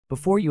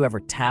Before you ever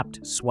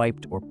tapped,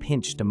 swiped, or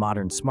pinched a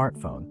modern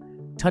smartphone,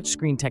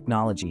 touchscreen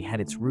technology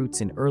had its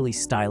roots in early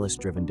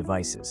stylus-driven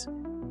devices.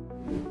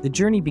 The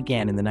journey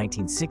began in the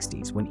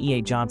 1960s when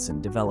E.A.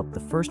 Johnson developed the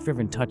first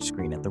driven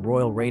touchscreen at the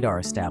Royal Radar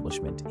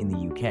establishment in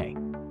the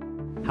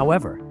UK.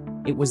 However,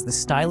 it was the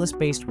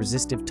stylus-based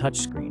resistive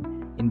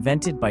touchscreen,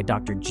 invented by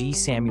Dr. G.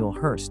 Samuel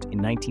Hurst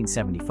in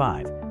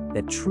 1975,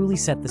 that truly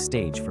set the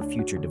stage for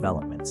future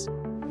developments.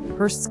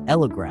 Hurst's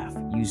Elograph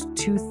used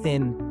two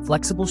thin,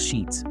 flexible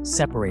sheets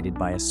separated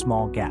by a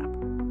small gap.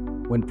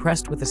 When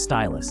pressed with a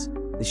stylus,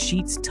 the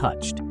sheets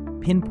touched,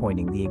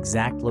 pinpointing the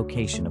exact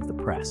location of the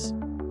press.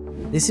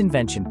 This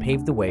invention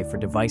paved the way for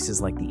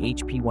devices like the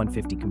HP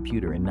 150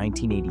 computer in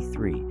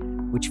 1983,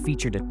 which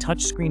featured a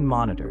touchscreen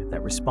monitor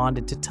that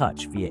responded to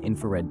touch via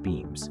infrared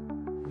beams.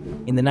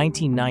 In the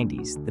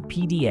 1990s, the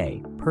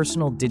PDA,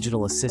 personal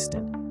digital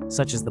assistant,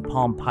 such as the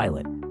Palm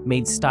Pilot,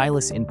 made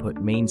stylus input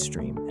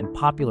mainstream and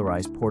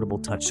popularized portable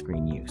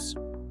touchscreen use.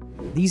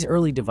 These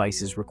early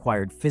devices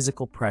required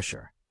physical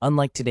pressure,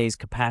 unlike today's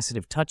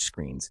capacitive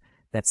touchscreens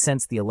that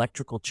sense the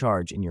electrical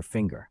charge in your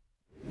finger.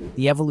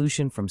 The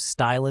evolution from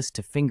stylus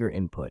to finger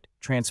input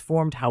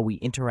transformed how we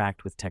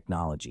interact with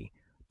technology,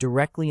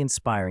 directly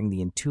inspiring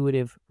the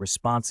intuitive,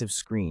 responsive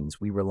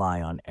screens we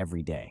rely on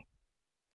every day.